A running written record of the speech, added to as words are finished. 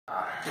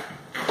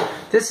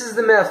This is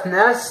the meth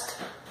nest.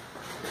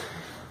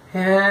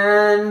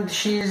 And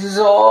she's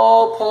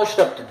all polished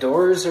up. The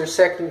doors are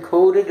second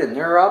coated and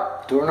they're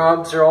up.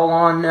 Doorknobs are all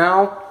on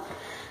now.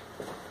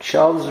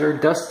 Shelves are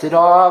dusted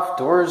off.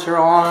 Doors are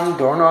on.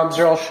 Doorknobs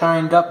are all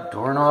shined up.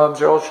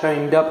 Doorknobs are all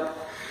shined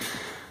up.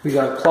 We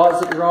got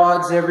closet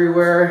rods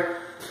everywhere.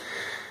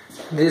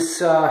 This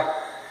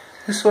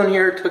one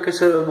here took us,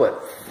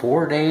 what,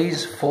 4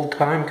 days full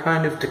time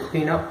kind of to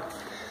clean up.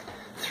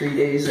 3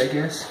 days, I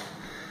guess.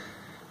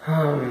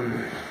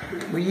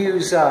 We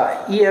use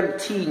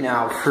EMT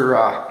now for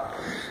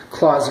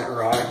closet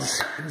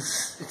rods.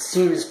 It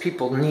seems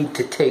people need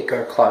to take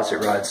our closet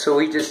rods, so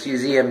we just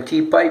use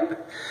EMT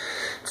pipe.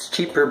 It's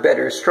cheaper,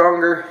 better,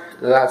 stronger.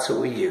 That's what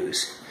we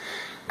use.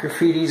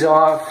 Graffiti's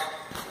off.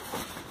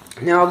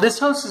 Now this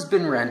house has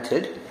been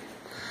rented.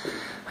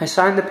 I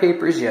signed the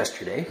papers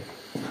yesterday.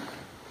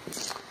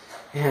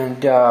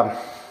 And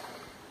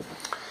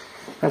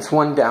that's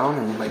one down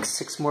and like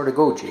 6 more to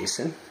go,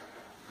 Jason.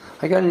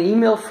 I got an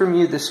email from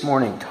you this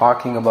morning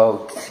talking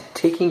about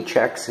taking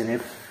checks, and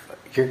if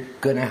you're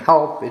going to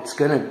help, it's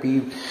going to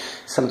be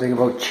something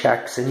about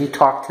checks. And you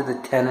talked to the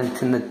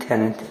tenant, and the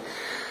tenant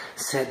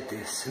said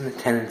this, and the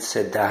tenant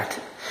said that.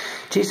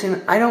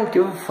 Jason, I don't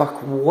give a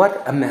fuck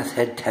what a meth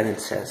head tenant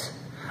says.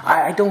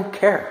 I don't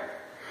care.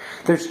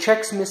 There's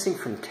checks missing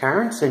from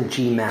Terrence and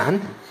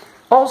G-Man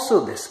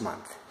also this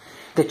month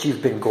that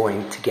you've been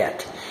going to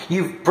get.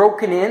 You've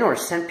broken in or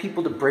sent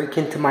people to break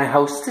into my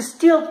house to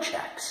steal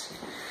checks.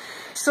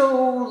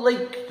 So,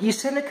 like, you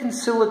send a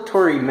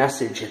conciliatory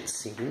message, it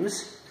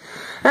seems,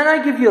 and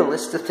I give you a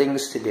list of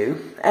things to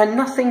do, and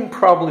nothing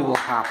probably will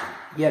happen.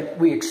 Yet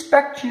we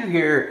expect you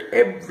here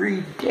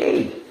every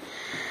day.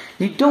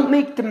 You don't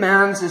make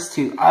demands as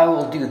to, I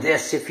will do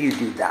this if you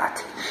do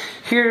that.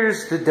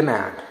 Here's the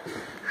demand.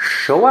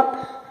 Show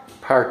up,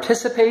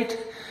 participate,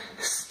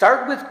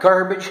 start with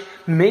garbage,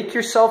 make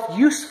yourself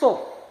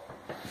useful.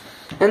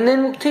 And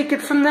then we'll take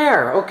it from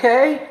there,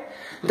 okay?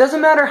 It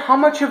doesn't matter how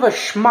much of a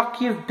schmuck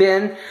you've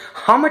been,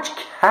 how much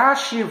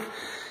cash you've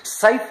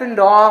siphoned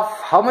off,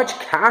 how much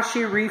cash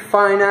you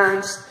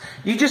refinanced.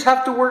 You just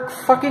have to work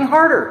fucking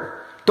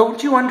harder.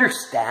 Don't you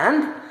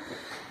understand?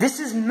 This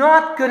is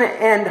not going to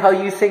end how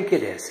you think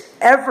it is.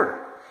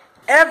 Ever.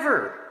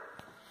 Ever.